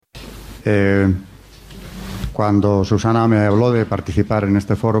Cuando Susana me habló de participar en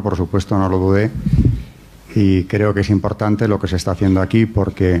este foro, por supuesto no lo dudé, y creo que es importante lo que se está haciendo aquí,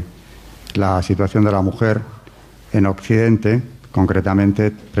 porque la situación de la mujer en Occidente,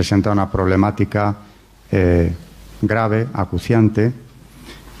 concretamente, presenta una problemática grave, acuciante,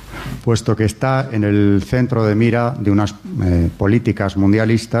 puesto que está en el centro de mira de unas políticas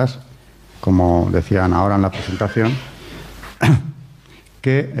mundialistas, como decían ahora en la presentación,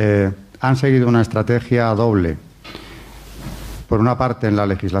 que han seguido una estrategia doble. Por una parte, en la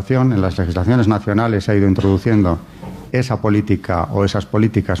legislación, en las legislaciones nacionales se ha ido introduciendo esa política o esas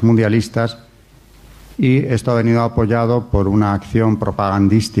políticas mundialistas, y esto ha venido apoyado por una acción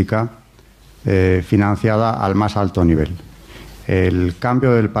propagandística financiada al más alto nivel. El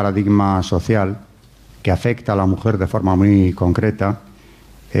cambio del paradigma social, que afecta a la mujer de forma muy concreta,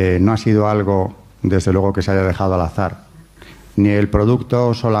 no ha sido algo, desde luego, que se haya dejado al azar, ni el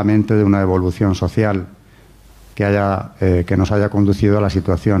producto solamente de una evolución social que nos haya conducido a la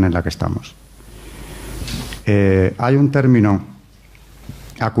situación en la que estamos. Hay un término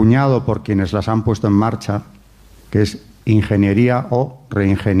acuñado por quienes las han puesto en marcha, que es ingeniería o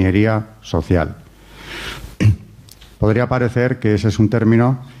reingeniería social. Podría parecer que ese es un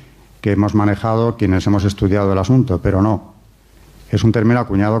término que hemos manejado quienes hemos estudiado el asunto, pero no. Es un término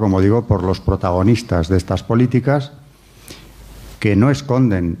acuñado, como digo, por los protagonistas de estas políticas, que no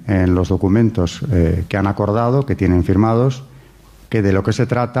esconden en los documentos que han acordado, que tienen firmados, que de lo que se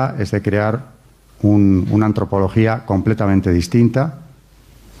trata es de crear una antropología completamente distinta,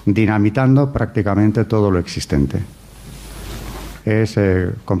 dinamitando prácticamente todo lo existente. Es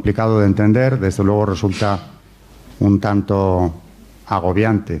complicado de entender, desde luego resulta un tanto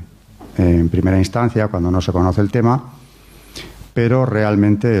agobiante en primera instancia cuando no se conoce el tema, pero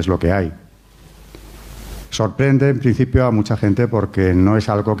realmente es lo que hay. Sorprende en principio a mucha gente porque no es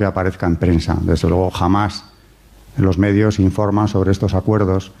algo que aparezca en prensa. Desde luego jamás los medios informan sobre estos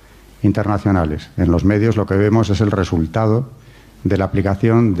acuerdos internacionales. En los medios lo que vemos es el resultado de la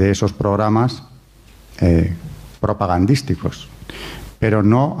aplicación de esos programas propagandísticos, pero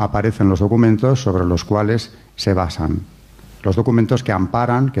no aparecen los documentos sobre los cuales se basan. Los documentos que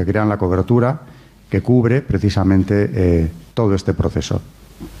amparan, que crean la cobertura, que cubre precisamente todo este proceso.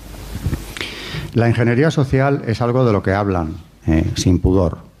 La ingeniería social es algo de lo que hablan sin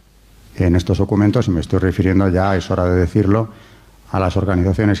pudor en estos documentos, y me estoy refiriendo ya, es hora de decirlo, a las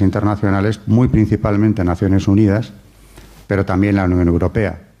organizaciones internacionales, muy principalmente Naciones Unidas, pero también la Unión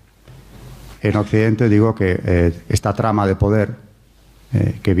Europea. En Occidente digo que esta trama de poder,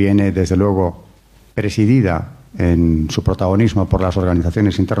 que viene desde luego presidida en su protagonismo por las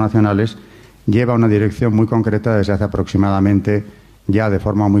organizaciones internacionales, lleva una dirección muy concreta desde hace aproximadamente, ya de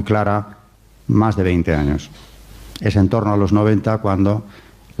forma muy clara, más de 20 años. Es en torno a los 90 cuando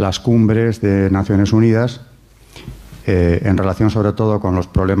las cumbres de Naciones Unidas, en relación sobre todo con los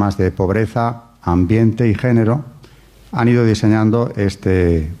problemas de pobreza, ambiente y género, han ido diseñando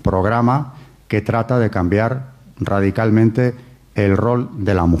este programa que trata de cambiar radicalmente el rol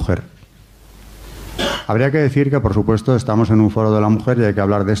de la mujer. Habría que decir que, por supuesto, estamos en un foro de la mujer y hay que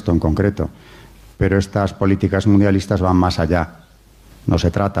hablar de esto en concreto, pero estas políticas mundialistas van más allá. No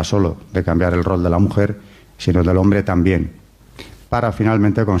se trata solo de cambiar el rol de la mujer, sino del hombre también, para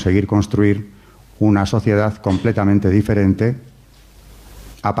finalmente conseguir construir una sociedad completamente diferente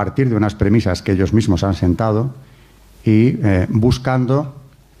a partir de unas premisas que ellos mismos han sentado y buscando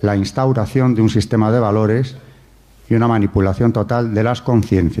la instauración de un sistema de valores y una manipulación total de las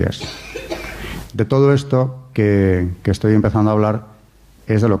conciencias. De todo esto que estoy empezando a hablar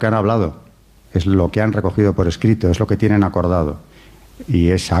es de lo que han hablado, es lo que han recogido por escrito, es lo que tienen acordado. Y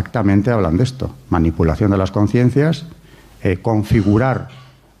exactamente hablan de esto: manipulación de las conciencias, configurar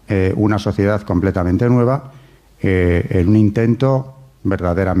una sociedad completamente nueva en un intento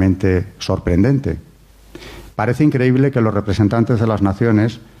verdaderamente sorprendente. Parece increíble que los representantes de las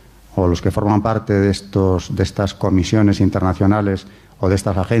naciones o los que forman parte de estas comisiones internacionales o de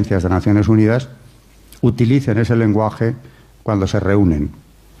estas agencias de Naciones Unidas utilicen ese lenguaje cuando se reúnen.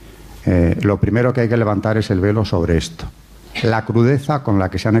 Lo primero que hay que levantar es el velo sobre esto. La crudeza con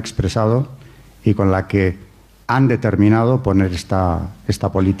la que se han expresado y con la que han determinado poner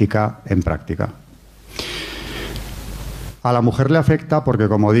esta política en práctica. A la mujer le afecta porque,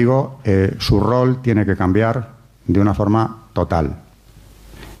 como digo, su rol tiene que cambiar de una forma total.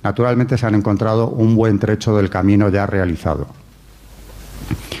 Naturalmente se han encontrado un buen trecho del camino ya realizado.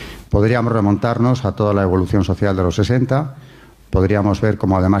 Podríamos remontarnos a toda la evolución social de los 60, podríamos ver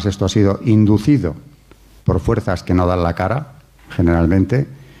cómo además esto ha sido inducido por fuerzas que no dan la cara, generalmente.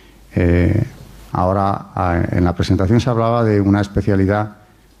 Ahora, en la presentación se hablaba de una especialidad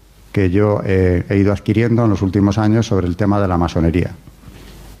que yo he ido adquiriendo en los últimos años sobre el tema de la masonería.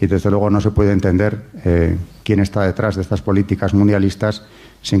 Y desde luego no se puede entender quién está detrás de estas políticas mundialistas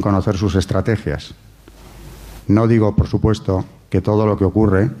sin conocer sus estrategias. No digo, por supuesto, que todo lo que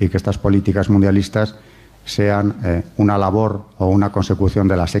ocurre y que estas políticas mundialistas sean una labor o una consecución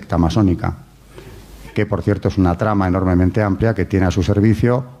de la secta masónica, que por cierto es una trama enormemente amplia que tiene a su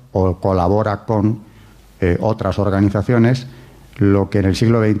servicio o colabora con otras organizaciones, lo que en el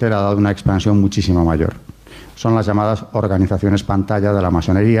siglo XX le ha dado una expansión muchísimo mayor. Son las llamadas organizaciones pantalla de la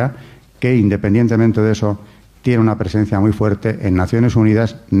masonería, que independientemente de eso tiene una presencia muy fuerte en Naciones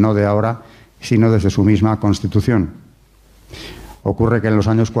Unidas, no de ahora, sino desde su misma constitución. Ocurre que en los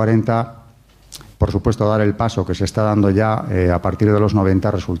años 40, por supuesto, dar el paso que se está dando ya a partir de los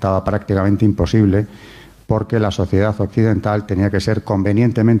 90 resultaba prácticamente imposible, porque la sociedad occidental tenía que ser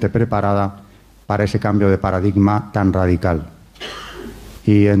convenientemente preparada para ese cambio de paradigma tan radical.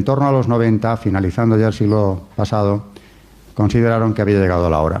 Y en torno a los 90, finalizando ya el siglo pasado, consideraron que había llegado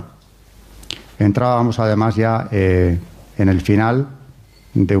la hora. Entrábamos además ya en el final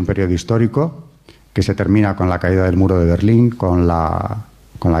de un periodo histórico que se termina con la caída del muro de Berlín, con la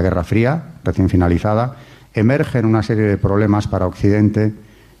Guerra Fría, recién finalizada. Emergen una serie de problemas para Occidente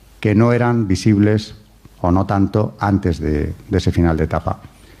que no eran visibles, o no tanto, antes de ese final de etapa.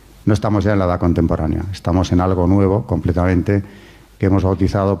 No estamos ya en la edad contemporánea, estamos en algo nuevo completamente, que hemos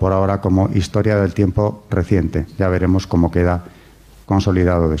bautizado por ahora como historia del tiempo reciente. Ya veremos cómo queda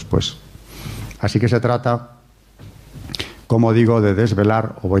consolidado después. Así que se trata, como digo, de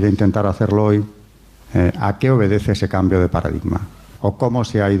desvelar, o voy a intentar hacerlo hoy, a qué obedece ese cambio de paradigma o cómo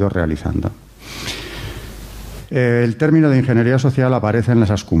se ha ido realizando. El término de ingeniería social aparece en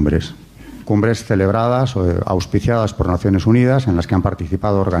esas cumbres celebradas o auspiciadas por Naciones Unidas, en las que han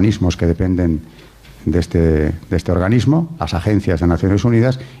participado organismos que dependen de este organismo, las agencias de Naciones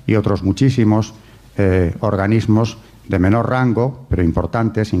Unidas y otros muchísimos organismos de menor rango, pero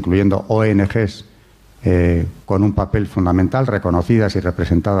importantes, incluyendo ONGs con un papel fundamental, reconocidas y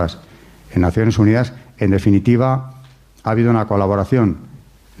representadas en Naciones Unidas. En definitiva, ha habido una colaboración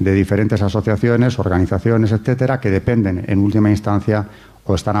de diferentes asociaciones, organizaciones, etcétera, que dependen en última instancia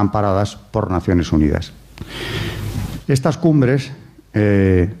o están amparadas por Naciones Unidas. Estas cumbres,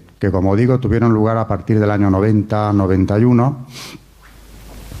 que como digo tuvieron lugar a partir del año 90-91,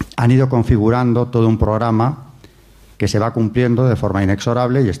 han ido configurando todo un programa que se va cumpliendo de forma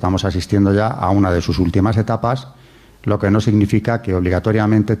inexorable y estamos asistiendo ya a una de sus últimas etapas, lo que no significa que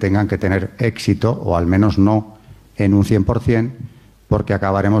obligatoriamente tengan que tener éxito, o al menos no en un 100%, porque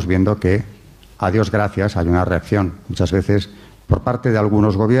acabaremos viendo que, a Dios gracias, hay una reacción muchas veces por parte de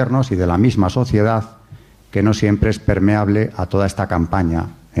algunos gobiernos y de la misma sociedad, que no siempre es permeable a toda esta campaña,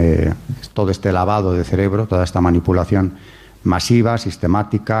 todo este lavado de cerebro, toda esta manipulación masiva,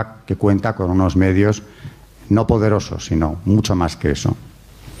 sistemática, que cuenta con unos medios no poderosos, sino mucho más que eso.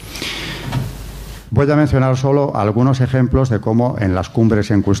 Voy a mencionar solo algunos ejemplos de cómo en las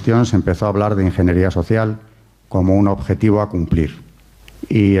cumbres en cuestión se empezó a hablar de ingeniería social como un objetivo a cumplir.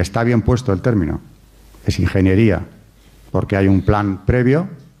 Y está bien puesto el término, es ingeniería, porque hay un plan previo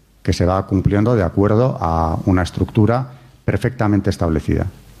que se va cumpliendo de acuerdo a una estructura perfectamente establecida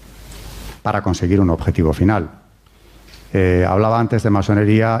para conseguir un objetivo final. Hablaba antes de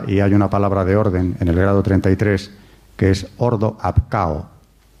masonería y hay una palabra de orden en el grado 33 que es ordo ab cao.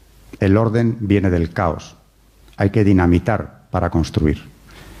 El orden viene del caos. Hay que dinamitar para construir.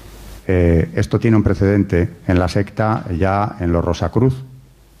 Esto tiene un precedente en la secta, ya en los Rosacruz,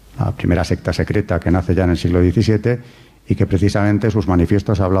 la primera secta secreta que nace ya en el siglo XVII y que precisamente sus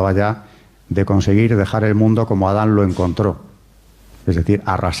manifiestos hablaba ya de conseguir dejar el mundo como Adán lo encontró, es decir,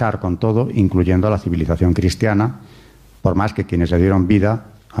 arrasar con todo, incluyendo a la civilización cristiana, por más que quienes le dieron vida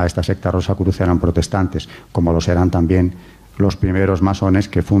a esta secta Rosacruz eran protestantes, como lo serán también los primeros masones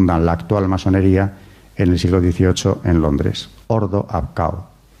que fundan la actual masonería en el siglo XVIII en Londres. Ordo ab cao,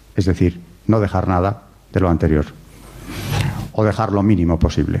 es decir, no dejar nada de lo anterior, o dejar lo mínimo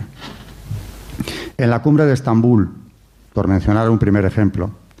posible. En la cumbre de Estambul, por mencionar un primer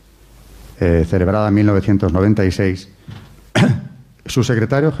ejemplo, celebrada en 1996, su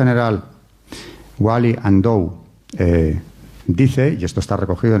secretario general, Wally Andow, dice, y esto está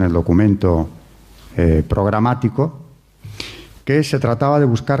recogido en el documento programático, que se trataba de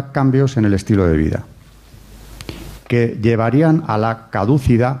buscar cambios en el estilo de vida que llevarían a la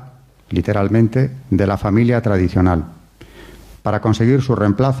caducidad, literalmente, de la familia tradicional para conseguir su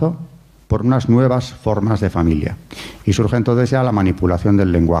reemplazo por unas nuevas formas de familia. Y surge entonces ya la manipulación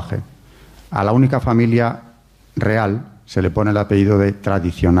del lenguaje. A la única familia real se le pone el apellido de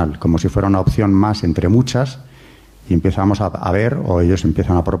tradicional, como si fuera una opción más entre muchas y empezamos a ver, o ellos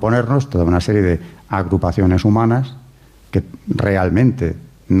empiezan a proponernos, toda una serie de agrupaciones humanas que realmente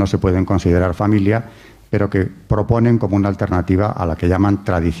no se pueden considerar familia, pero que proponen como una alternativa a la que llaman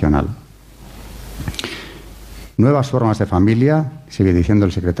tradicional. Nuevas formas de familia, sigue diciendo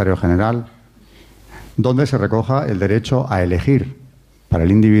el secretario general, donde se recoja el derecho a elegir para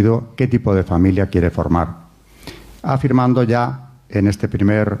el individuo qué tipo de familia quiere formar, afirmando ya en este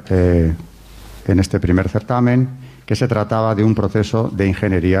primer certamen que se trataba de un proceso de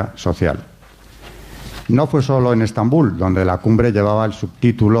ingeniería social. No fue solo en Estambul, donde la cumbre llevaba el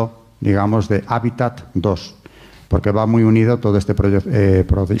subtítulo, digamos, de Hábitat 2, porque va muy unido todo este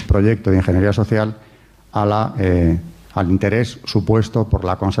proyecto de ingeniería social al interés supuesto por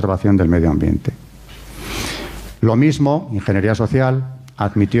la conservación del medio ambiente. Lo mismo, ingeniería social,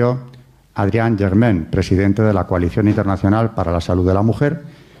 admitió Adrián Germain, presidente de la Coalición Internacional para la Salud de la Mujer,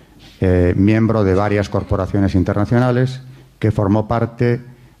 miembro de varias corporaciones internacionales, que formó parte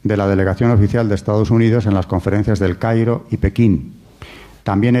de la delegación oficial de Estados Unidos en las conferencias del Cairo y Pekín.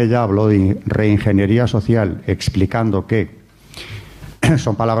 También ella habló de reingeniería social, explicando que,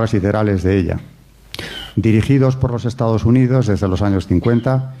 son palabras literales de ella, dirigidos por los Estados Unidos desde los años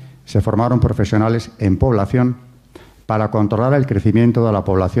 50, se formaron profesionales en población para controlar el crecimiento de la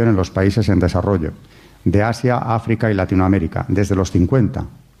población en los países en desarrollo, de Asia, África y Latinoamérica, desde los 50.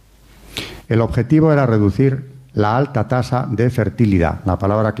 El objetivo era reducir la alta tasa de fertilidad. La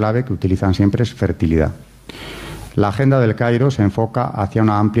palabra clave que utilizan siempre es fertilidad. La agenda del Cairo se enfoca hacia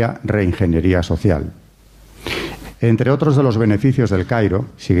una amplia reingeniería social. Entre otros de los beneficios del Cairo,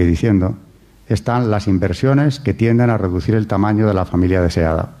 sigue diciendo, están las inversiones que tienden a reducir el tamaño de la familia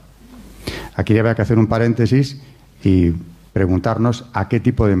deseada. Aquí habría que hacer un paréntesis y preguntarnos a qué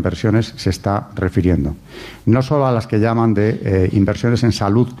tipo de inversiones se está refiriendo. No solo a las que llaman de inversiones en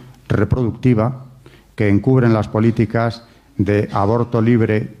salud reproductiva, que encubren las políticas de aborto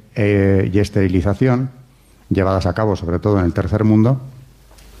libre y esterilización, llevadas a cabo sobre todo en el tercer mundo,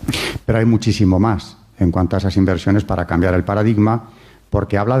 pero hay muchísimo más en cuanto a esas inversiones para cambiar el paradigma,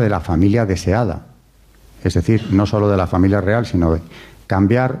 porque habla de la familia deseada, es decir, no solo de la familia real, sino de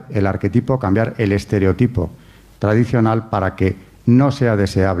cambiar el arquetipo, cambiar el estereotipo tradicional para que no sea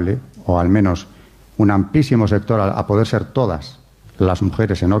deseable, o al menos un amplísimo sector, a poder ser todas las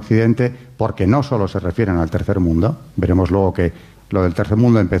mujeres en Occidente, porque no solo se refieren al tercer mundo. Veremos luego que lo del tercer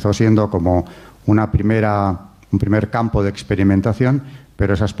mundo empezó siendo como un primer campo de experimentación,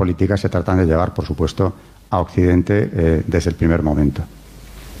 pero esas políticas se tratan de llevar, por supuesto, a Occidente desde el primer momento.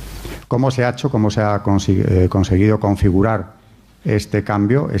 ¿Cómo se ha hecho, cómo se ha conseguido configurar este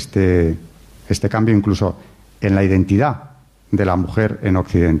cambio incluso en la identidad de la mujer en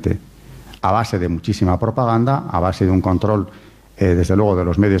Occidente? A base de muchísima propaganda, a base de un control, desde luego, de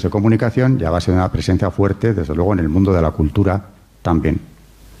los medios de comunicación y a base de una presencia fuerte, desde luego, en el mundo de la cultura también.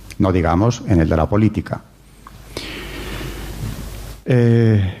 No digamos en el de la política.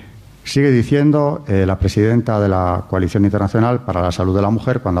 Sigue diciendo la presidenta de la Coalición Internacional para la Salud de la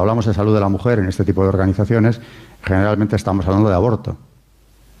Mujer, cuando hablamos de salud de la mujer en este tipo de organizaciones, generalmente estamos hablando de aborto.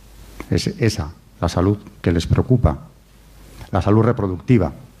 Es esa la salud que les preocupa, la salud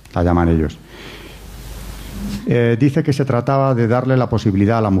reproductiva, la llaman ellos. Dice que se trataba de darle la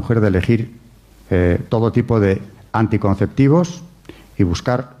posibilidad a la mujer de elegir todo tipo de anticonceptivos y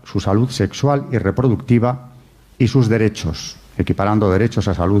buscar su salud sexual y reproductiva y sus derechos, equiparando derechos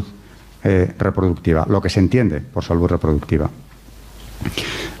a salud reproductiva, lo que se entiende por salud reproductiva.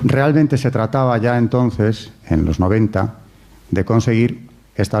 Realmente se trataba ya entonces, en los 90, de conseguir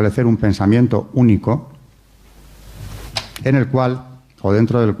establecer un pensamiento único en el cual, o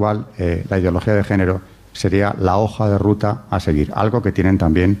dentro del cual, la ideología de género sería la hoja de ruta a seguir, algo que tienen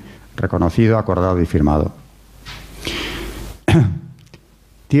también reconocido, acordado y firmado.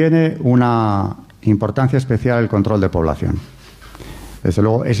 Tiene una importancia especial el control de población. Desde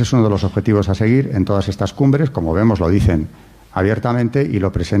luego, ese es uno de los objetivos a seguir en todas estas cumbres. Como vemos, lo dicen abiertamente y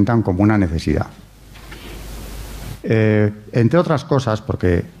lo presentan como una necesidad. Entre otras cosas,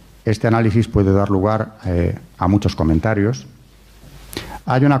 porque este análisis puede dar lugar a muchos comentarios,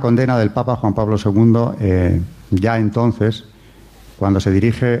 hay una condena del Papa Juan Pablo II, ya entonces, cuando se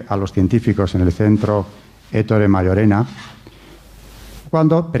dirige a los científicos en el centro Ettore Majorena,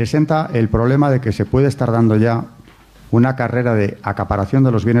 cuando presenta el problema de que se puede estar dando ya una carrera de acaparación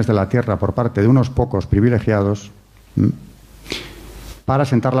de los bienes de la tierra por parte de unos pocos privilegiados para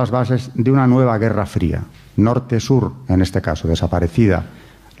sentar las bases de una nueva guerra fría, norte-sur en este caso, desaparecida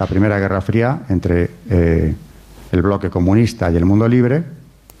la primera guerra fría entre el bloque comunista y el mundo libre.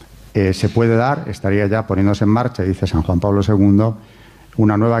 Se puede dar, estaría ya poniéndose en marcha, dice San Juan Pablo II,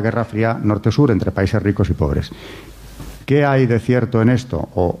 una nueva guerra fría norte-sur entre países ricos y pobres. ¿Qué hay de cierto en esto?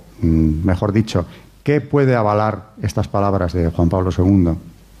 O, mejor dicho, ¿qué puede avalar estas palabras de Juan Pablo II?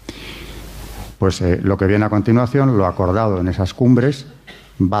 Pues lo que viene a continuación, lo acordado en esas cumbres,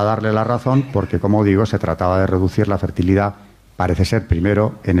 va a darle la razón porque, como digo, se trataba de reducir la fertilidad, parece ser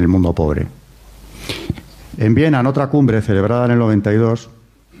primero, en el mundo pobre. En Viena, en otra cumbre celebrada en el 92,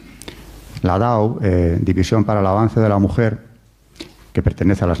 la DAO, División para el Avance de la Mujer, que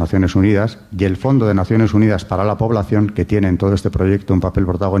pertenece a las Naciones Unidas, y el Fondo de Naciones Unidas para la Población, que tiene en todo este proyecto un papel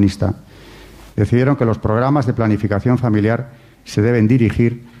protagonista, decidieron que los programas de planificación familiar se deben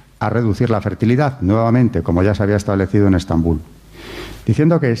dirigir a reducir la fertilidad, nuevamente, como ya se había establecido en Estambul,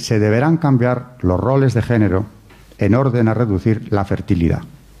 diciendo que se deberán cambiar los roles de género en orden a reducir la fertilidad.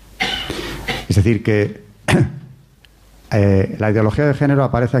 Es decir, que la ideología de género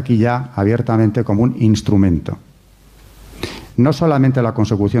aparece aquí ya abiertamente como un instrumento. No solamente la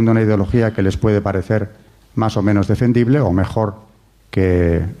consecución de una ideología que les puede parecer más o menos defendible o mejor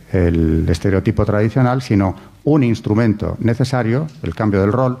que el estereotipo tradicional, sino un instrumento necesario, el cambio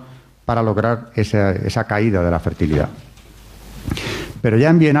del rol, para lograr esa caída de la fertilidad. Pero ya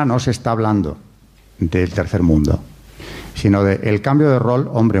en Viena no se está hablando del tercer mundo, sino del cambio de rol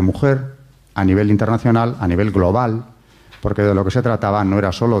hombre-mujer a nivel internacional, a nivel global, porque de lo que se trataba no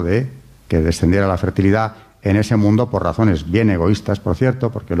era solo de que descendiera la fertilidad en ese mundo por razones bien egoístas, por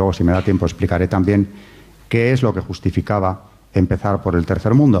cierto, porque luego, si me da tiempo, explicaré también qué es lo que justificaba empezar por el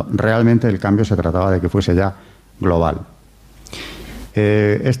tercer mundo. Realmente el cambio se trataba de que fuese ya global.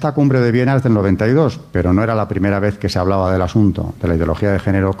 Esta cumbre de Viena es del 92, pero no era la primera vez que se hablaba del asunto, de la ideología de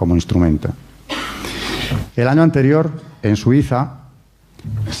género como instrumento. El año anterior, en Suiza,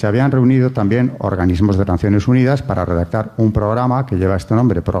 se habían reunido también organismos de Naciones Unidas para redactar un programa que lleva este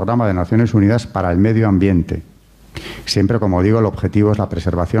nombre, Programa de Naciones Unidas para el Medio Ambiente. Siempre, como digo, el objetivo es la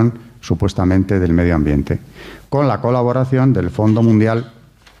preservación supuestamente del medio ambiente, con la colaboración del Fondo Mundial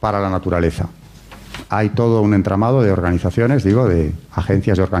para la Naturaleza. Hay todo un entramado de organizaciones, de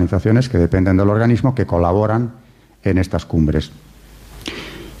agencias y organizaciones que dependen del organismo que colaboran en estas cumbres.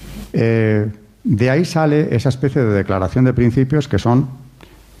 De ahí sale esa especie de declaración de principios que son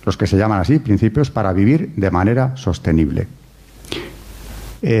los que se llaman así, principios para vivir de manera sostenible.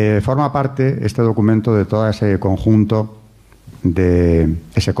 Forma parte este documento de todo ese conjunto, de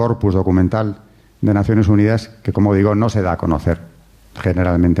ese corpus documental de Naciones Unidas que, como digo, no se da a conocer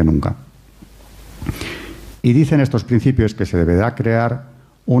generalmente nunca. Y dicen estos principios que se deberá crear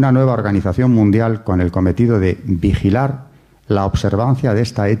una nueva organización mundial con el cometido de vigilar la observancia de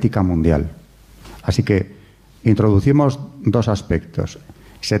esta ética mundial. Así que introducimos dos aspectos.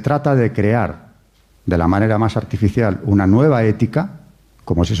 Se trata de crear de la manera más artificial una nueva ética,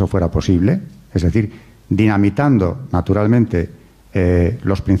 como si eso fuera posible, es decir, dinamitando naturalmente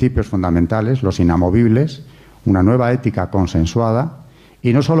los principios fundamentales, los inamovibles, una nueva ética consensuada,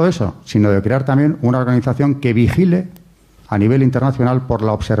 y no solo eso, sino de crear también una organización que vigile a nivel internacional por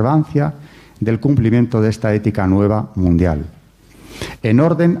la observancia del cumplimiento de esta ética nueva mundial, en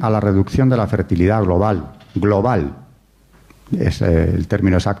orden a la reducción de la fertilidad global, es el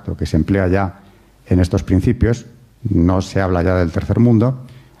término exacto que se emplea ya en estos principios. No se habla ya del tercer mundo,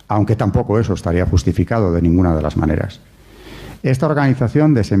 aunque tampoco eso estaría justificado de ninguna de las maneras. Esta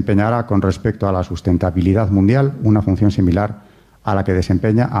organización desempeñará con respecto a la sustentabilidad mundial una función similar a la que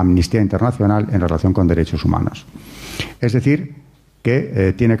desempeña Amnistía Internacional en relación con derechos humanos. Es decir,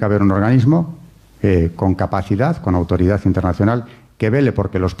 que tiene que haber un organismo con capacidad, con autoridad internacional, que vele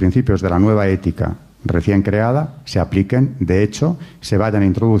porque los principios de la nueva ética recién creada se apliquen, de hecho, se vayan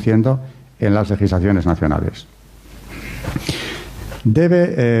introduciendo en las legislaciones nacionales.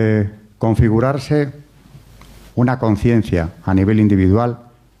 Debe configurarse una conciencia a nivel individual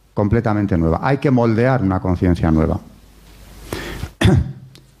completamente nueva. Hay que moldear una conciencia nueva.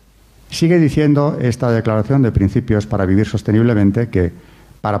 Sigue diciendo esta declaración de principios para vivir sosteniblemente que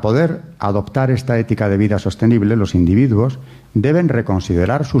para poder adoptar esta ética de vida sostenible, los individuos deben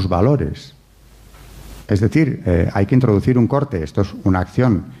reconsiderar sus valores. Es decir, hay que introducir un corte. Esto es una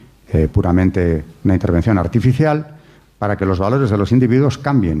acción puramente una intervención artificial para que los valores de los individuos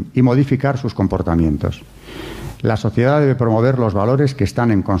cambien y modificar sus comportamientos. La sociedad debe promover los valores que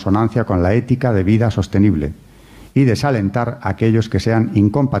están en consonancia con la ética de vida sostenible y desalentar a aquellos que sean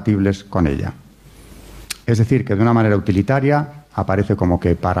incompatibles con ella. Es decir, que de una manera utilitaria aparece como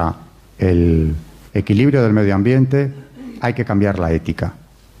que para el equilibrio del medio ambiente hay que cambiar la ética.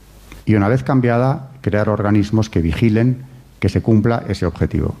 Y una vez cambiada, crear organismos que vigilen que se cumpla ese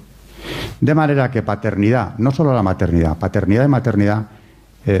objetivo. De manera que paternidad, no solo la maternidad, paternidad y maternidad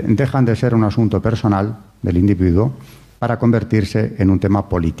dejan de ser un asunto personal del individuo para convertirse en un tema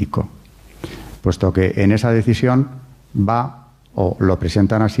político, puesto que en esa decisión va, o lo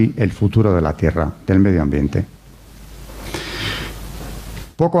presentan así, el futuro de la Tierra, del medio ambiente.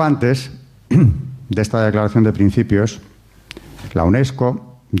 Poco antes de esta declaración de principios, la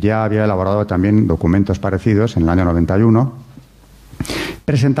UNESCO ya había elaborado también documentos parecidos en el año 91,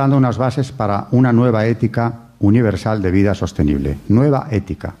 presentando unas bases para una nueva ética universal de vida sostenible. Nueva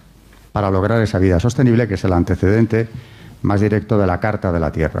ética para lograr esa vida sostenible, que es el antecedente más directo de la Carta de la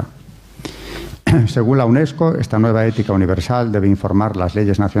Tierra. Según la UNESCO, esta nueva ética universal debe informar las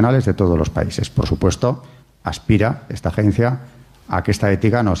leyes nacionales de todos los países. Por supuesto, aspira esta agencia a que esta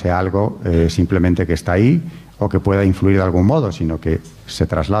ética no sea algo simplemente que está ahí o que pueda influir de algún modo, sino que se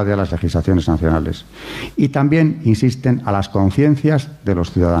traslade a las legislaciones nacionales. Y también insisten a las conciencias de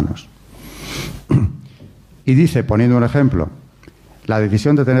los ciudadanos. Y dice, poniendo un ejemplo, la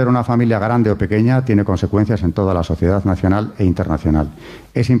decisión de tener una familia grande o pequeña tiene consecuencias en toda la sociedad nacional e internacional.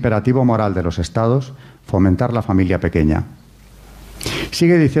 Es imperativo moral de los Estados fomentar la familia pequeña.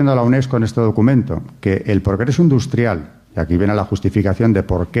 Sigue diciendo la UNESCO en este documento que el progreso industrial, y aquí viene la justificación de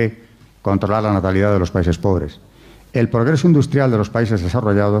por qué controlar la natalidad de los países pobres, el progreso industrial de los países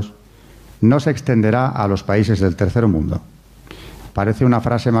desarrollados no se extenderá a los países del tercer mundo. Parece una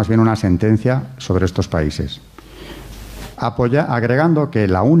frase, más bien una sentencia sobre estos países. Agregando que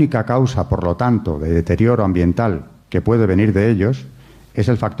la única causa, por lo tanto, de deterioro ambiental que puede venir de ellos es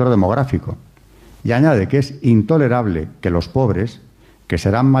el factor demográfico. Y añade que es intolerable que los pobres, que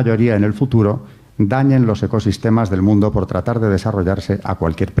serán mayoría en el futuro, dañen los ecosistemas del mundo por tratar de desarrollarse a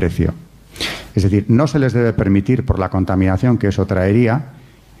cualquier precio. Es decir, no se les debe permitir por la contaminación que eso traería,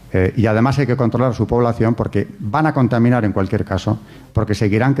 y además hay que controlar su población porque van a contaminar en cualquier caso, porque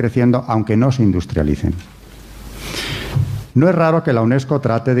seguirán creciendo aunque no se industrialicen. No es raro que la UNESCO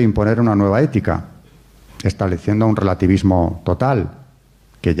trate de imponer una nueva ética, estableciendo un relativismo total,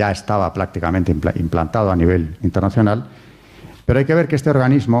 que ya estaba prácticamente implantado a nivel internacional, pero hay que ver que este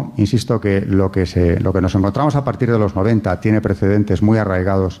organismo, insisto que lo que nos encontramos a partir de los 90 tiene precedentes muy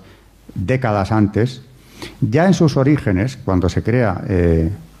arraigados décadas antes. Ya en sus orígenes, cuando se crea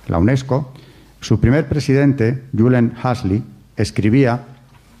la UNESCO, su primer presidente, Julian Huxley, escribía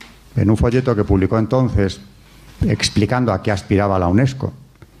en un folleto que publicó entonces explicando a qué aspiraba la UNESCO: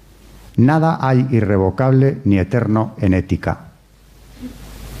 nada hay irrevocable ni eterno en ética.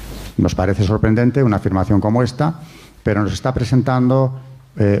 Nos parece sorprendente una afirmación como esta, pero nos está presentando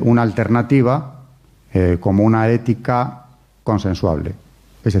una alternativa como una ética consensuable.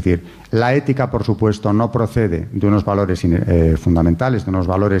 Es decir, la ética, por supuesto, no procede de unos valores fundamentales, de unos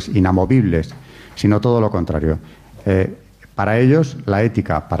valores inamovibles, sino todo lo contrario. Para ellos, la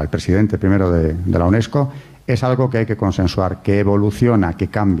ética, para el presidente primero de la UNESCO, es algo que hay que consensuar, que evoluciona, que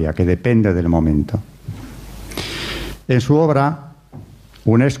cambia, que depende del momento. En su obra,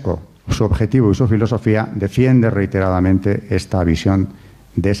 UNESCO, su objetivo y su filosofía, defiende reiteradamente esta visión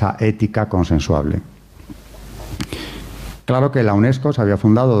de esa ética consensuable. Claro que la UNESCO se había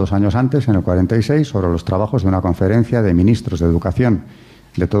fundado 2 años antes, en el 46, sobre los trabajos de una conferencia de ministros de educación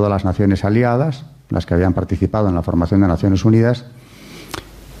de todas las naciones aliadas, las que habían participado en la formación de Naciones Unidas,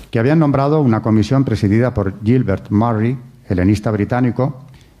 que habían nombrado una comisión presidida por Gilbert Murray, helenista británico,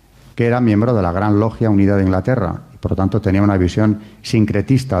 que era miembro de la Gran Logia Unida de Inglaterra y, por lo tanto, tenía una visión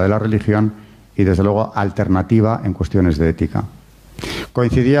sincretista de la religión y, desde luego, alternativa en cuestiones de ética.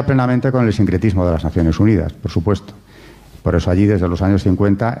 Coincidía plenamente con el sincretismo de las Naciones Unidas, por supuesto. Por eso allí, desde los años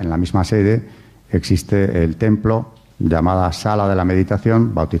 50, en la misma sede, existe el templo llamada Sala de la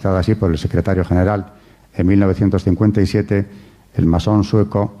Meditación, bautizada así por el secretario general en 1957, el masón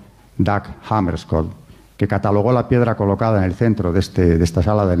sueco Dag Hammarskjöld, que catalogó la piedra colocada en el centro de esta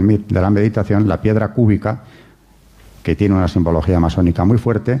sala de la meditación, la piedra cúbica, que tiene una simbología masónica muy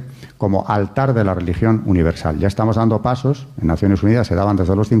fuerte, como altar de la religión universal. Ya estamos dando pasos, en Naciones Unidas se daban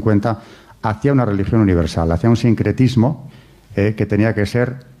desde los 50, hacia una religión universal, hacia un sincretismo que tenía que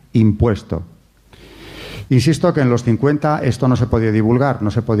ser impuesto. Insisto que en los 50 esto no se podía divulgar,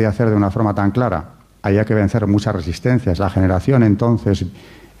 no se podía hacer de una forma tan clara. Había que vencer muchas resistencias. La generación entonces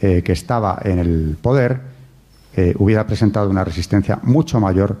que estaba en el poder hubiera presentado una resistencia mucho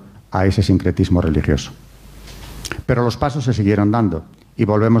mayor a ese sincretismo religioso. Pero los pasos se siguieron dando y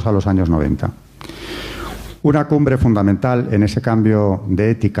volvemos a los años 90. Una cumbre fundamental en ese cambio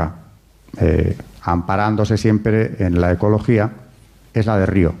de ética, amparándose siempre en la ecología, es la de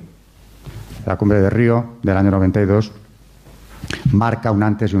Río. La cumbre de Río del año 92 marca un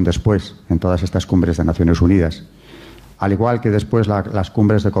antes y un después en todas estas cumbres de Naciones Unidas. Al igual que después las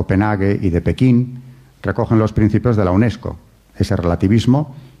cumbres de Copenhague y de Pekín recogen los principios de la UNESCO, ese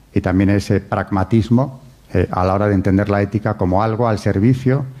relativismo y también ese pragmatismo a la hora de entender la ética como algo al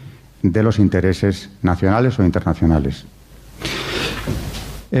servicio de los intereses nacionales o internacionales.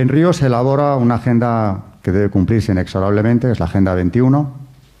 En Río se elabora una agenda que debe cumplirse inexorablemente, que es la Agenda 21,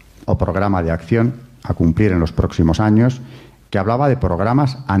 o programa de acción a cumplir en los próximos años, que hablaba de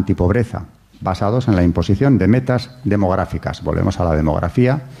programas antipobreza, basados en la imposición de metas demográficas. Volvemos a la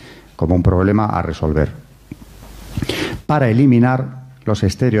demografía como un problema a resolver, para eliminar los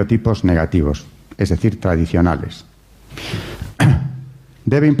estereotipos negativos, es decir, tradicionales.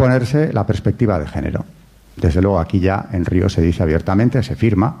 Debe imponerse la perspectiva de género. Desde luego, aquí ya en Río se dice abiertamente, se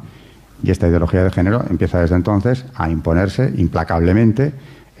firma, y esta ideología de género empieza desde entonces a imponerse implacablemente,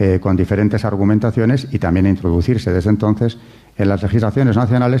 con diferentes argumentaciones, y también a introducirse desde entonces en las legislaciones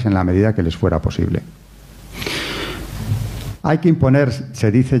nacionales en la medida que les fuera posible. Hay que imponer,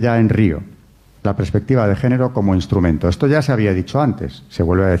 se dice ya en Río, la perspectiva de género como instrumento. Esto ya se había dicho antes, se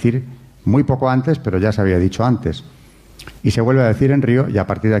vuelve a decir muy poco antes, pero ya se había dicho antes. Y se vuelve a decir en Río, y a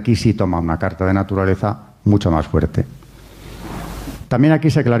partir de aquí sí toma una carta de naturaleza mucho más fuerte. También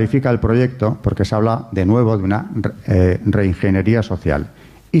aquí se clarifica el proyecto, porque se habla de nuevo de una reingeniería social,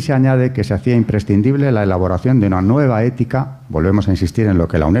 y se añade que se hacía imprescindible la elaboración de una nueva ética, volvemos a insistir en lo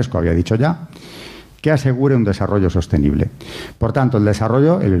que la UNESCO había dicho ya, que asegure un desarrollo sostenible. Por tanto, el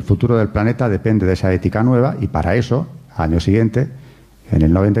desarrollo, el futuro del planeta depende de esa ética nueva, y para eso, al año siguiente, en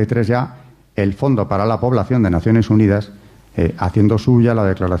el 93 ya, el Fondo para la Población de Naciones Unidas, haciendo suya la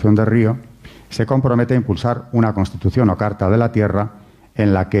Declaración de Río, se compromete a impulsar una Constitución o Carta de la Tierra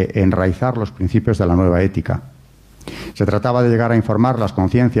en la que enraizar los principios de la nueva ética. Se trataba de llegar a informar las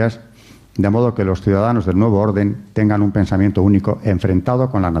conciencias de modo que los ciudadanos del nuevo orden tengan un pensamiento único enfrentado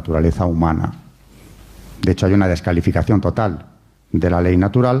con la naturaleza humana. De hecho, hay una descalificación total de la ley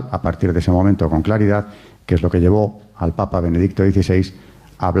natural a partir de ese momento con claridad, que es lo que llevó al Papa Benedicto XVI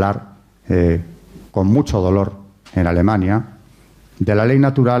a hablar con mucho dolor en Alemania de la ley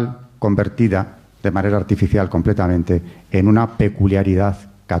natural convertida de manera artificial completamente en una peculiaridad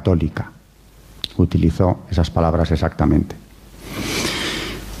católica. Utilizó esas palabras exactamente.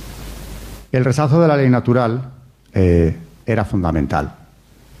 El rechazo de la ley natural era fundamental.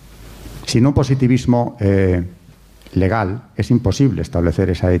 Sin un positivismo legal es imposible establecer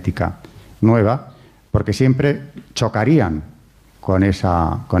esa ética nueva, porque siempre chocarían con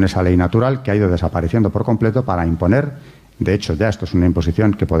esa ley natural que ha ido desapareciendo por completo para imponer, de hecho ya esto es una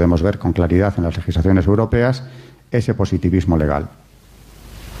imposición que podemos ver con claridad en las legislaciones europeas, ese positivismo legal.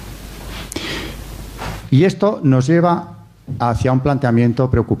 Y esto nos lleva hacia un planteamiento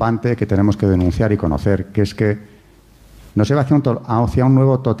preocupante que tenemos que denunciar y conocer, que es que nos lleva hacia un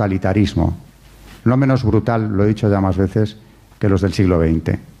nuevo totalitarismo, no menos brutal, lo he dicho ya más veces, que los del siglo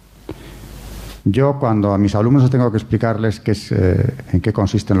XX. Yo, cuando a mis alumnos tengo que explicarles en qué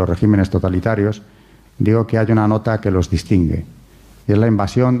consisten los regímenes totalitarios, digo que hay una nota que los distingue, y es la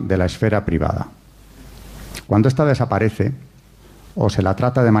invasión de la esfera privada. Cuando ésta desaparece, o se la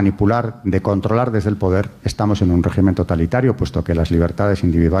trata de manipular, de controlar desde el poder, estamos en un régimen totalitario, puesto que las libertades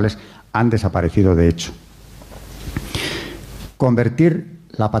individuales han desaparecido de hecho. Convertir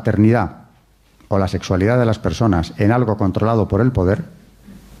la paternidad o la sexualidad de las personas en algo controlado por el poder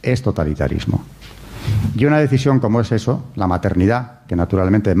es totalitarismo. Y una decisión como es eso, la maternidad, que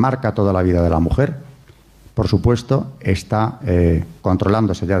naturalmente marca toda la vida de la mujer, por supuesto, está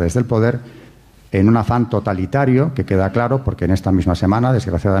controlándose ya desde el poder en un afán totalitario que queda claro porque en esta misma semana,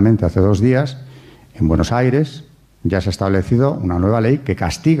 desgraciadamente hace 2 días, en Buenos Aires ya se ha establecido una nueva ley que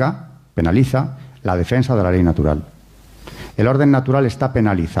castiga, penaliza la defensa de la ley natural. El orden natural está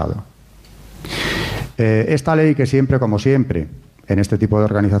penalizado. Esta ley, que siempre, como siempre, en este tipo de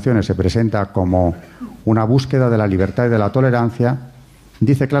organizaciones se presenta como una búsqueda de la libertad y de la tolerancia,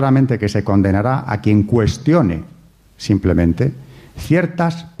 dice claramente que se condenará a quien cuestione simplemente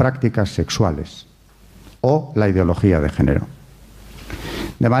ciertas prácticas sexuales o la ideología de género.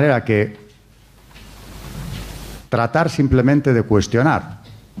 De manera que tratar simplemente de cuestionar,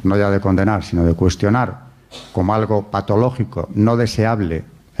 no ya de condenar, sino de cuestionar como algo patológico, no deseable,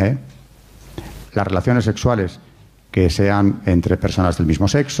 las relaciones sexuales que sean entre personas del mismo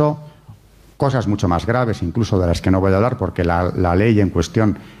sexo, cosas mucho más graves, incluso de las que no voy a hablar, porque la ley en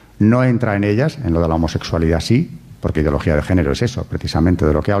cuestión no entra en ellas, en lo de la homosexualidad sí, porque ideología de género es eso, precisamente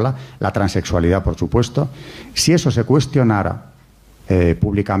de lo que habla, la transexualidad, por supuesto. Si eso se cuestionara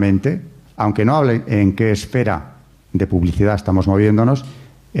públicamente, aunque no hable en qué esfera de publicidad estamos moviéndonos,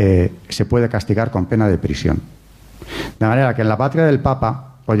 se puede castigar con pena de prisión. De manera que en la patria del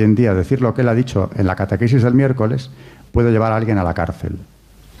Papa, hoy en día, decir lo que él ha dicho en la catequesis del miércoles puede llevar a alguien a la cárcel,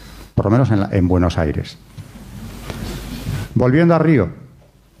 por lo menos en Buenos Aires. Volviendo a Río,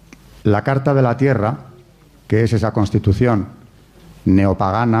 la Carta de la Tierra que es esa constitución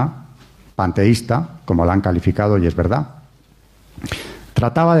neopagana, panteísta, como la han calificado, y es verdad,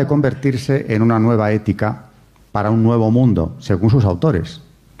 trataba de convertirse en una nueva ética para un nuevo mundo, según sus autores.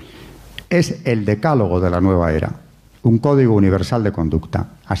 Es el decálogo de la nueva era, un código universal de conducta,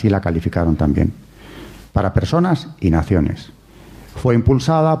 así la calificaron también, para personas y naciones. Fue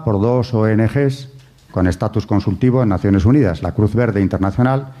impulsada por dos ONGs con estatus consultivo en Naciones Unidas, la Cruz Verde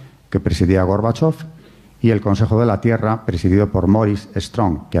Internacional, que presidía Gorbachov, y el Consejo de la Tierra, presidido por Maurice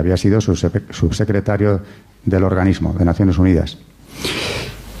Strong, que había sido subsecretario del organismo de Naciones Unidas.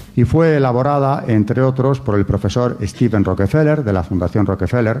 Y fue elaborada, entre otros, por el profesor Stephen Rockefeller, de la Fundación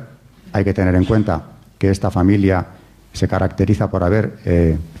Rockefeller. Hay que tener en cuenta que esta familia se caracteriza por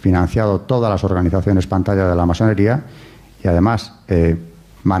haber financiado todas las organizaciones pantalla de la masonería y, además,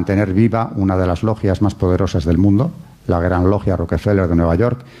 mantener viva una de las logias más poderosas del mundo, la Gran Logia Rockefeller de Nueva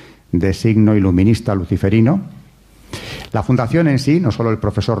York, de signo iluminista luciferino. La fundación en sí, no solo el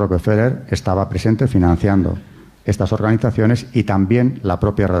profesor Rockefeller, estaba presente financiando estas organizaciones y también la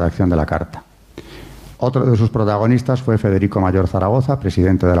propia redacción de la carta. Otro de sus protagonistas fue Federico Mayor Zaragoza,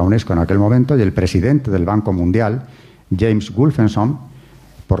 presidente de la UNESCO en aquel momento, y el presidente del Banco Mundial, James Wolfensohn,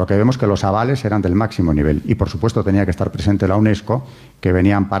 por lo que vemos que los avales eran del máximo nivel. Y, por supuesto, tenía que estar presente la UNESCO, que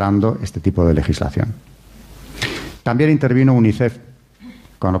venía amparando este tipo de legislación. También intervino UNICEF,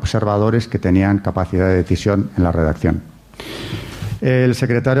 con observadores que tenían capacidad de decisión en la redacción. El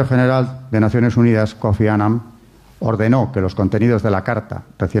secretario general de Naciones Unidas, Kofi Annan, ordenó que los contenidos de la Carta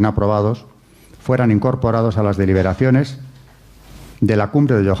recién aprobados fueran incorporados a las deliberaciones de la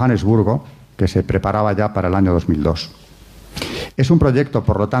cumbre de Johannesburgo, que se preparaba ya para el año 2002. Es un proyecto,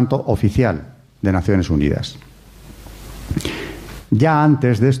 por lo tanto, oficial de Naciones Unidas. Ya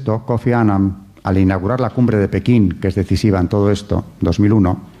antes de esto, Kofi Annan, al inaugurar la cumbre de Pekín, que es decisiva en todo esto,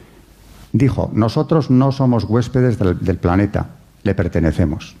 2001, dijo: nosotros no somos huéspedes del planeta, le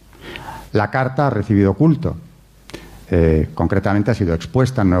pertenecemos. La Carta ha recibido culto. Concretamente ha sido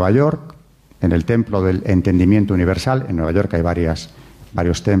expuesta en Nueva York, en el Templo del Entendimiento Universal. En Nueva York hay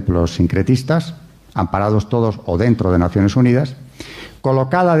varios templos sincretistas, amparados todos o dentro de Naciones Unidas,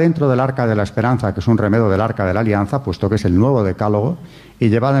 colocada dentro del Arca de la Esperanza, que es un remedo del Arca de la Alianza, puesto que es el nuevo decálogo, y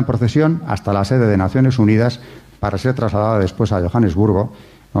llevada en procesión hasta la sede de Naciones Unidas para ser trasladada después a Johannesburgo,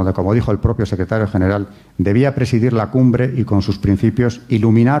 donde, como dijo el propio secretario general, debía presidir la cumbre y, con sus principios,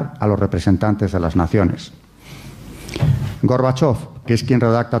 iluminar a los representantes de las naciones. Gorbachov, que es quien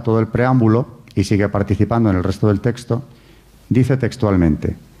redacta todo el preámbulo y sigue participando en el resto del texto, dice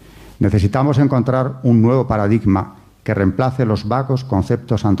textualmente: necesitamos encontrar un nuevo paradigma que reemplace los vagos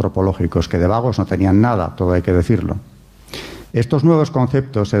conceptos antropológicos, que de vagos no tenían nada, todo hay que decirlo. Estos nuevos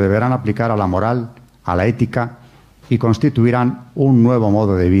conceptos se deberán aplicar a la moral, a la ética, y constituirán un nuevo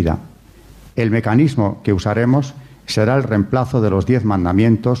modo de vida. El mecanismo que usaremos será el reemplazo de los 10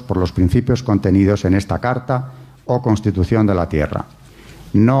 mandamientos por los principios contenidos en esta Carta o Constitución de la Tierra.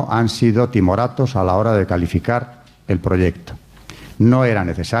 No han sido timoratos a la hora de calificar el proyecto. No era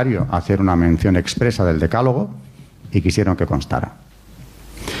necesario hacer una mención expresa del decálogo y quisieron que constara.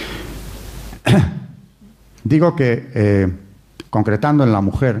 Digo que, concretando en la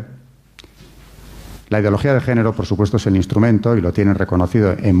mujer, la ideología de género, por supuesto, es el instrumento, y lo tienen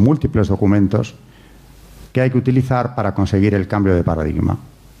reconocido en múltiples documentos, que hay que utilizar para conseguir el cambio de paradigma.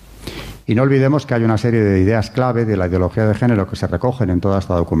 Y no olvidemos que hay una serie de ideas clave de la ideología de género que se recogen en toda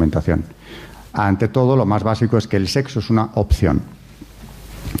esta documentación. Ante todo, lo más básico es que el sexo es una opción.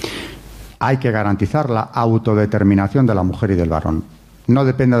 Hay que garantizar la autodeterminación de la mujer y del varón. No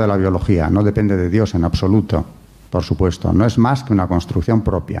depende de la biología, no depende de Dios en absoluto, por supuesto. No es más que una construcción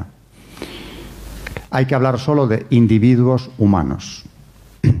propia. Hay que hablar solo de individuos humanos.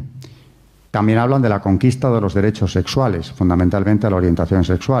 También hablan de la conquista de los derechos sexuales, fundamentalmente la orientación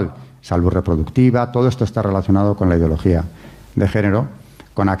sexual, salud reproductiva. Todo esto está relacionado con la ideología de género,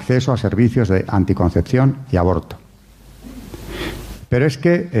 con acceso a servicios de anticoncepción y aborto. Pero es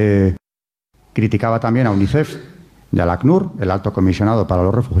que criticaba también a UNICEF y al ACNUR, el Alto Comisionado para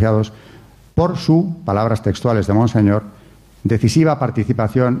los Refugiados, por su, palabras textuales de Monseñor, decisiva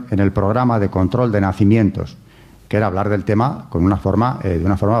participación en el programa de control de nacimientos, que era hablar del tema de una forma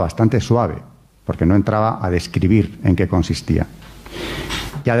bastante suave, porque no entraba a describir en qué consistía.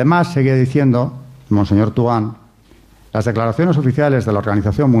 Y además seguía diciendo Monseñor Tuan: las declaraciones oficiales de la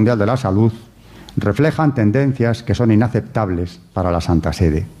Organización Mundial de la Salud reflejan tendencias que son inaceptables para la Santa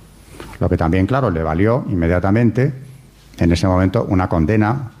Sede. Lo que también, claro, le valió inmediatamente, en ese momento, una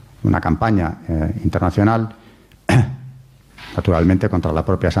condena, una campaña internacional, naturalmente contra la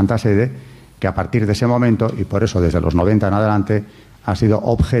propia Santa Sede, que a partir de ese momento, y por eso desde los 90 en adelante, ha sido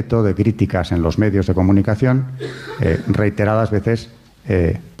objeto de críticas en los medios de comunicación reiteradas veces,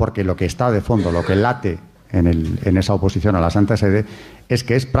 porque lo que está de fondo, lo que late en esa oposición a la Santa Sede, es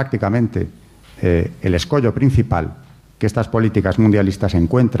que es prácticamente el escollo principal que estas políticas mundialistas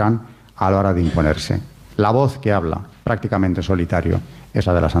encuentran a la hora de imponerse. La voz que habla, prácticamente solitario, es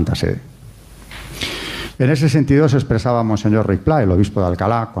la de la Santa Sede. En ese sentido se expresaba Monseñor Ripla, el obispo de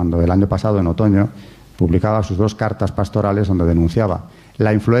Alcalá, cuando el año pasado, en otoño, publicaba sus 2 cartas pastorales donde denunciaba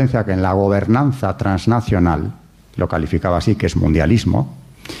la influencia que en la gobernanza transnacional, lo calificaba así, que es mundialismo,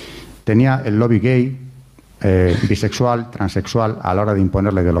 tenía el lobby gay, bisexual, transexual, a la hora de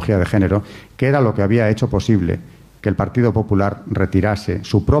imponer la ideología de género, que era lo que había hecho posible que el Partido Popular retirase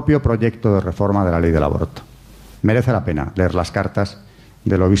su propio proyecto de reforma de la ley del aborto. Merece la pena leer las cartas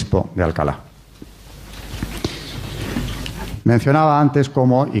del obispo de Alcalá. Mencionaba antes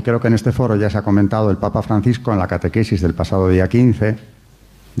cómo, y creo que en este foro ya se ha comentado, el Papa Francisco en la catequesis del pasado día 15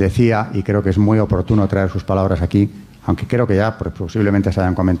 decía, y creo que es muy oportuno traer sus palabras aquí, aunque creo que ya posiblemente se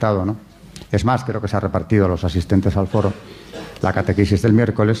hayan comentado, ¿no? Es más, creo que se ha repartido a los asistentes al foro la catequesis del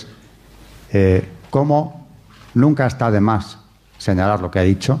miércoles, cómo nunca está de más señalar lo que ha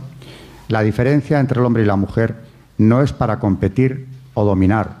dicho. La diferencia entre el hombre y la mujer no es para competir o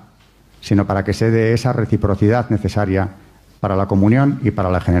dominar, sino para que se dé esa reciprocidad necesaria para la comunión y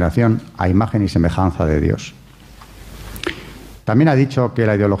para la generación a imagen y semejanza de Dios. También ha dicho que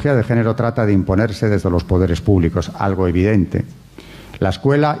la ideología de género trata de imponerse desde los poderes públicos, algo evidente. La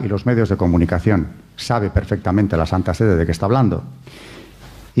escuela y los medios de comunicación, sabe perfectamente la Santa Sede de qué está hablando,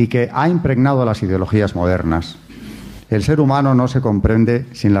 y que ha impregnado las ideologías modernas. El ser humano no se comprende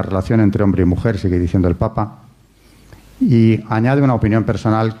sin la relación entre hombre y mujer, sigue diciendo el Papa, y añade una opinión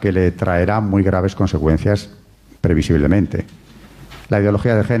personal que le traerá muy graves consecuencias previsiblemente. La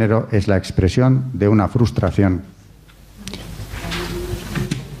ideología de género es la expresión de una frustración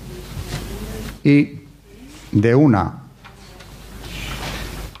y de una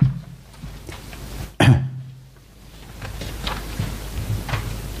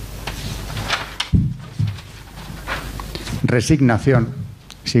resignación,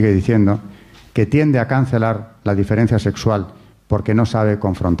 sigue diciendo, que tiende a cancelar la diferencia sexual porque no sabe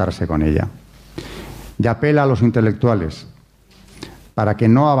confrontarse con ella. Y apela a los intelectuales para que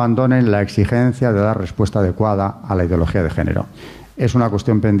no abandonen la exigencia de dar respuesta adecuada a la ideología de género. Es una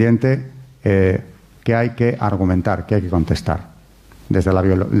cuestión pendiente que hay que argumentar, que hay que contestar, desde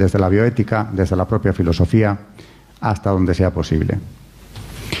la bioética, desde la propia filosofía, hasta donde sea posible.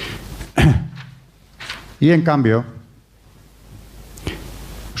 Y en cambio,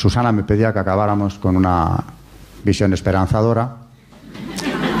 Susana me pedía que acabáramos con una visión esperanzadora.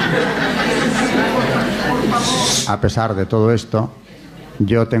 A pesar de todo esto,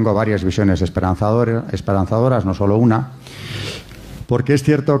 yo tengo varias visiones esperanzadoras, no solo una, porque es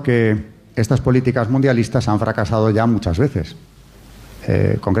cierto que estas políticas mundialistas han fracasado ya muchas veces.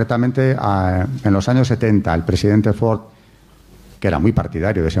 Concretamente, en los años 70, el presidente Ford, que era muy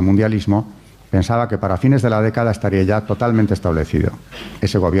partidario de ese mundialismo, pensaba que para fines de la década estaría ya totalmente establecido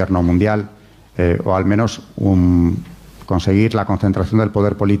ese gobierno mundial, o al menos conseguir la concentración del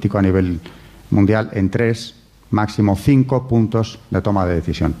poder político a nivel mundial en 3, máximo 5 puntos de toma de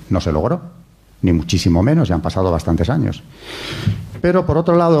decisión. No se logró, ni muchísimo menos, ya han pasado bastantes años. Pero, por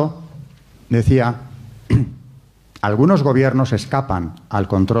otro lado, decía, algunos gobiernos escapan al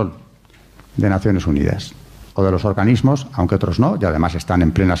control de Naciones Unidas o de los organismos, aunque otros no, y además están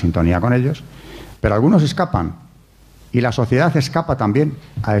en plena sintonía con ellos, pero algunos escapan, y la sociedad escapa también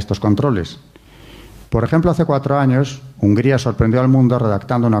a estos controles. Por ejemplo, hace 4 años, Hungría sorprendió al mundo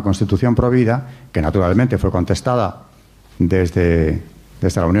redactando una constitución provida, que naturalmente fue contestada desde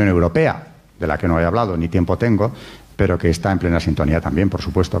la Unión Europea, de la que no he hablado ni tiempo tengo, pero que está en plena sintonía también, por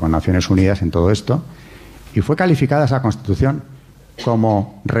supuesto, con Naciones Unidas en todo esto, y fue calificada esa constitución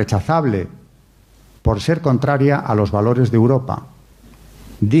como rechazable por ser contraria a los valores de Europa.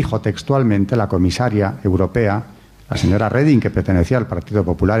 Dijo textualmente la comisaria europea, la señora Reding, que pertenecía al Partido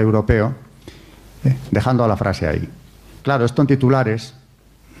Popular Europeo, dejando la frase ahí. Claro, esto en titulares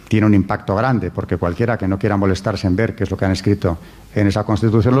tiene un impacto grande, porque cualquiera que no quiera molestarse en ver qué es lo que han escrito en esa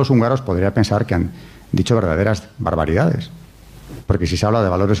Constitución los húngaros podría pensar que han dicho verdaderas barbaridades. Porque si se habla de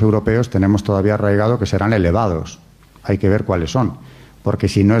valores europeos, tenemos todavía arraigado que serán elevados. Hay que ver cuáles son. Porque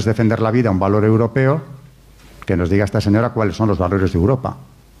si no es defender la vida un valor europeo, que nos diga esta señora cuáles son los valores de Europa,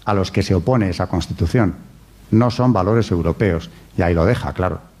 a los que se opone esa Constitución. No son valores europeos. Y ahí lo deja,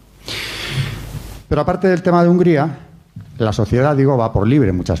 claro. Pero aparte del tema de Hungría, la sociedad, digo, va por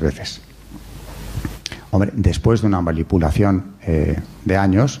libre muchas veces. Hombre, después de una manipulación de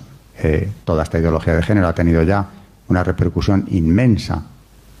años, toda esta ideología de género ha tenido ya una repercusión inmensa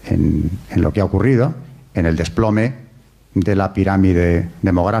en lo que ha ocurrido, en el desplome de la pirámide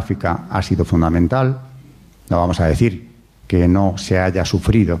demográfica ha sido fundamental. No vamos a decir que no se haya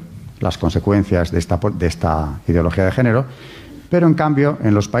sufrido las consecuencias de esta ideología de género, pero en cambio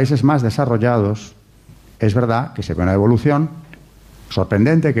en los países más desarrollados es verdad que se ve una evolución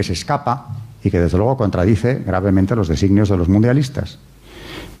sorprendente que se escapa y que desde luego contradice gravemente los designios de los mundialistas.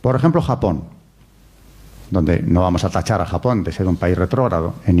 Por ejemplo, Japón, donde no vamos a tachar a Japón de ser un país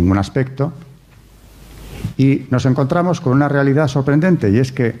retrógrado en ningún aspecto, y nos encontramos con una realidad sorprendente, y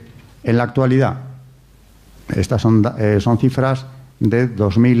es que en la actualidad, estas son cifras de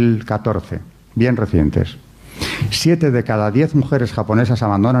 2014, bien recientes, 7 de cada 10 mujeres japonesas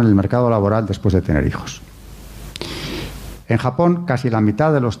abandonan el mercado laboral después de tener hijos. En Japón, casi la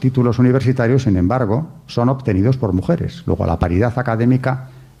mitad de los títulos universitarios, sin embargo, son obtenidos por mujeres. Luego, la paridad académica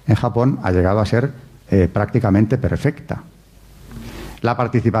en Japón ha llegado a ser prácticamente perfecta. La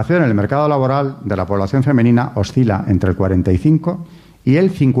participación en el mercado laboral de la población femenina oscila entre el 45 y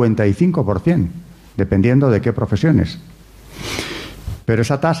el 55%, dependiendo de qué profesiones. Pero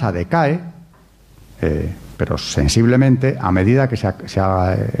esa tasa decae, pero sensiblemente, a medida que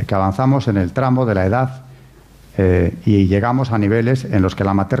avanzamos en el tramo de la edad y llegamos a niveles en los que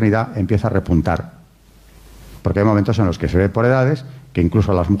la maternidad empieza a repuntar. Porque hay momentos en los que se ve por edades que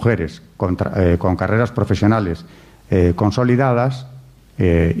incluso las mujeres con carreras profesionales consolidadas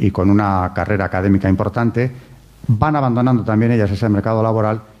y con una carrera académica importante van abandonando también ellas ese mercado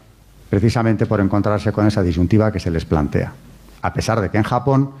laboral precisamente por encontrarse con esa disyuntiva que se les plantea. A pesar de que en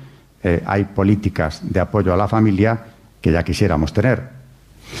Japón hay políticas de apoyo a la familia que ya quisiéramos tener.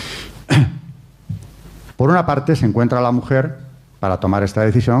 Por una parte, se encuentra la mujer para tomar esta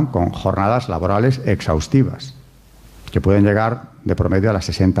decisión con jornadas laborales exhaustivas, que pueden llegar de promedio a las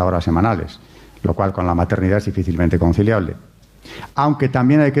 60 horas semanales, lo cual con la maternidad es difícilmente conciliable. Aunque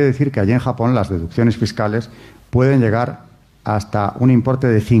también hay que decir que allí en Japón las deducciones fiscales pueden llegar hasta un importe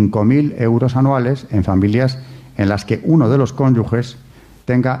de 5.000 euros anuales en familias en las que uno de los cónyuges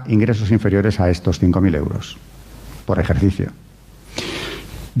tenga ingresos inferiores a estos 5.000 euros por ejercicio.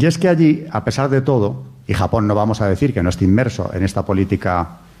 Y es que allí, a pesar de todo, y Japón no vamos a decir que no esté inmerso en esta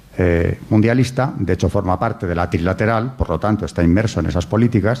política mundialista, de hecho forma parte de la trilateral, por lo tanto está inmerso en esas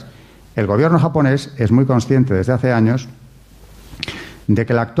políticas, el gobierno japonés es muy consciente desde hace años de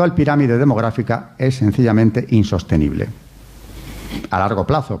que la actual pirámide demográfica es sencillamente insostenible. A largo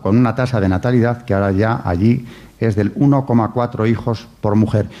plazo, con una tasa de natalidad que ahora ya allí es del 1,4 hijos por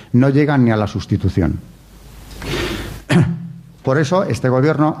mujer. No llegan ni a la sustitución. Por eso, este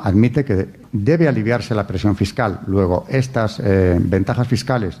gobierno admite que debe aliviarse la presión fiscal. Luego, estas ventajas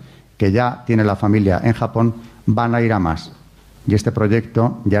fiscales que ya tiene la familia en Japón van a ir a más. Y este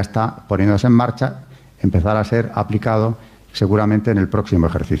proyecto ya está poniéndose en marcha, empezará a ser aplicado seguramente en el próximo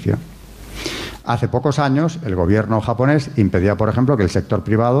ejercicio. Hace pocos años, el gobierno japonés impedía, por ejemplo, que el sector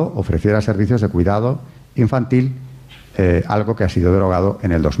privado ofreciera servicios de cuidado infantil, algo que ha sido derogado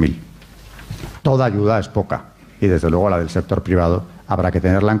en el 2000. Toda ayuda es poca. Y desde luego la del sector privado habrá que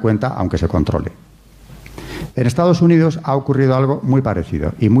tenerla en cuenta, aunque se controle. En Estados Unidos ha ocurrido algo muy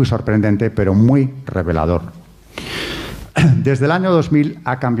parecido y muy sorprendente, pero muy revelador. Desde el año 2000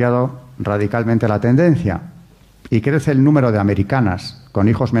 ha cambiado radicalmente la tendencia y crece el número de americanas con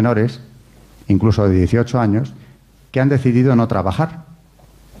hijos menores, incluso de 18 años, que han decidido no trabajar.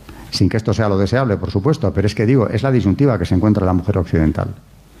 Sin que esto sea lo deseable, por supuesto, pero es que digo, es la disyuntiva que se encuentra la mujer occidental.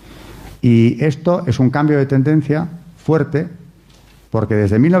 Y esto es un cambio de tendencia fuerte, porque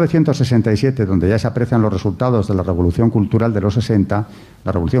desde 1967, donde ya se aprecian los resultados de la revolución cultural de los 60,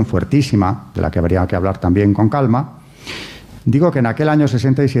 la revolución fuertísima, de la que habría que hablar también con calma, digo que en aquel año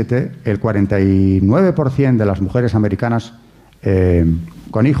 67 el 49% de las mujeres americanas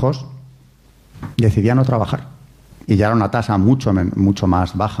con hijos decidían no trabajar. Y ya era una tasa mucho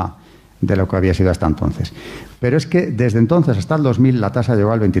más baja de lo que había sido hasta entonces. Pero es que desde entonces hasta el 2000 la tasa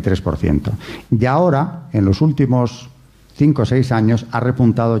llegó al 23%. Y ahora, en los últimos 5 o 6 años, ha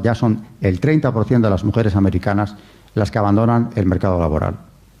repuntado, ya son el 30% de las mujeres americanas las que abandonan el mercado laboral.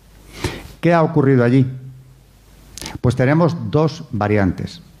 ¿Qué ha ocurrido allí? Pues tenemos dos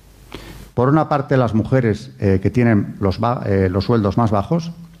variantes. Por una parte, las mujeres que tienen los sueldos más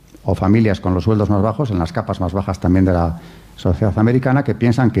bajos, o familias con los sueldos más bajos, en las capas más bajas también de la sociedad americana, que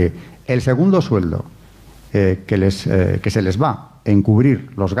piensan que el segundo sueldo que se les va en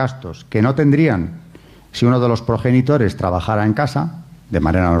cubrir los gastos que no tendrían si uno de los progenitores trabajara en casa, de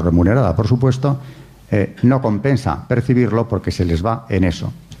manera no remunerada, por supuesto, no compensa percibirlo porque se les va en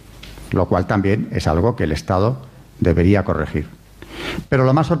eso, lo cual también es algo que el Estado debería corregir. Pero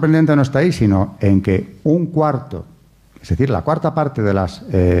lo más sorprendente no está ahí, sino en que un cuarto es decir, la cuarta parte de las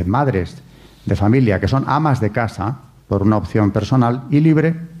madres de familia que son amas de casa por una opción personal y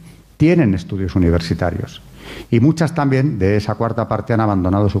libre, tienen estudios universitarios. Y muchas también de esa cuarta parte han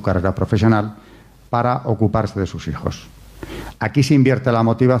abandonado su carrera profesional para ocuparse de sus hijos. Aquí se invierte la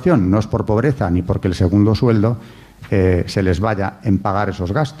motivación, no es por pobreza ni porque el segundo sueldo se les vaya en pagar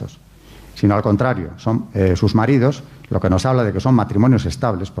esos gastos, sino al contrario, son sus maridos, lo que nos habla de que son matrimonios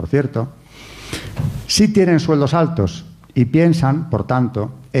estables, por cierto, sí tienen sueldos altos y piensan, por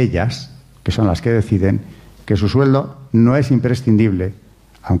tanto, ellas, que son las que deciden, que su sueldo no es imprescindible,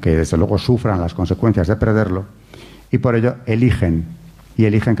 aunque desde luego sufran las consecuencias de perderlo, y por ello eligen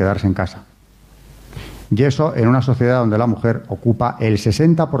quedarse en casa. Y eso en una sociedad donde la mujer ocupa el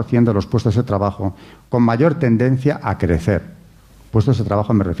 60% de los puestos de trabajo, con mayor tendencia a crecer. Puestos de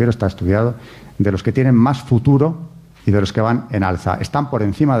trabajo, me refiero, está estudiado, de los que tienen más futuro y de los que van en alza. Están por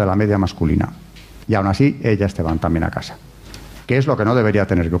encima de la media masculina. Y aún así, ellas te van también a casa. Que es lo que no debería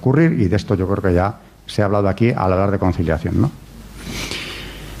tener que ocurrir, y de esto yo creo que ya se ha hablado aquí al hablar de conciliación, ¿no?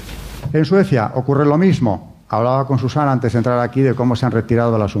 En Suecia ocurre lo mismo. Hablaba con Susana antes de entrar aquí de cómo se han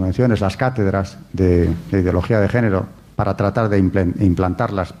retirado las subvenciones, las cátedras de ideología de género para tratar de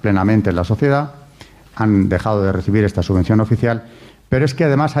implantarlas plenamente en la sociedad. Han dejado de recibir esta subvención oficial, pero es que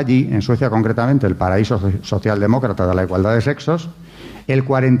además allí, en Suecia concretamente, el paraíso socialdemócrata de la igualdad de sexos, el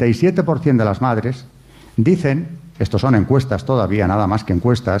 47% de las madres dicen, estos son encuestas todavía, nada más que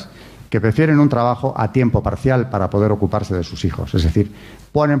encuestas, que prefieren un trabajo a tiempo parcial para poder ocuparse de sus hijos. Es decir,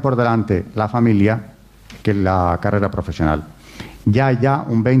 ponen por delante la familia que la carrera profesional. Ya hay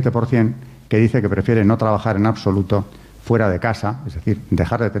un 20% que dice que prefiere no trabajar en absoluto fuera de casa, es decir,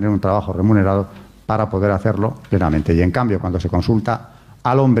 dejar de tener un trabajo remunerado para poder hacerlo plenamente. Y en cambio, cuando se consulta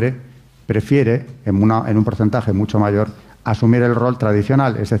al hombre, prefiere, en un porcentaje mucho mayor, asumir el rol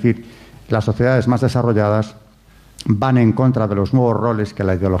tradicional. Es decir, las sociedades más desarrolladas van en contra de los nuevos roles que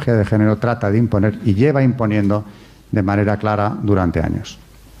la ideología de género trata de imponer y lleva imponiendo de manera clara durante años.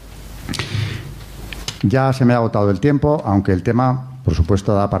 Ya se me ha agotado el tiempo, aunque el tema, por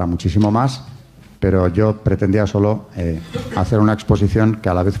supuesto, da para muchísimo más, pero yo pretendía solo hacer una exposición que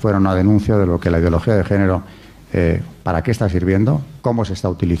a la vez fuera una denuncia de lo que la ideología de género, para qué está sirviendo, cómo se está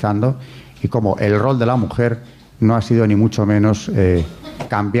utilizando y cómo el rol de la mujer no ha sido ni mucho menos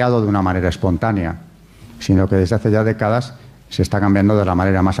cambiado de una manera espontánea, sino que desde hace ya décadas se está cambiando de la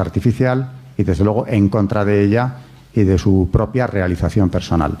manera más artificial y, desde luego, en contra de ella y de su propia realización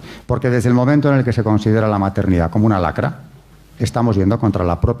personal. Porque desde el momento en el que se considera la maternidad como una lacra, estamos yendo contra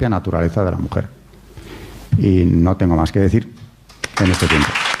la propia naturaleza de la mujer. Y no tengo más que decir en este tiempo.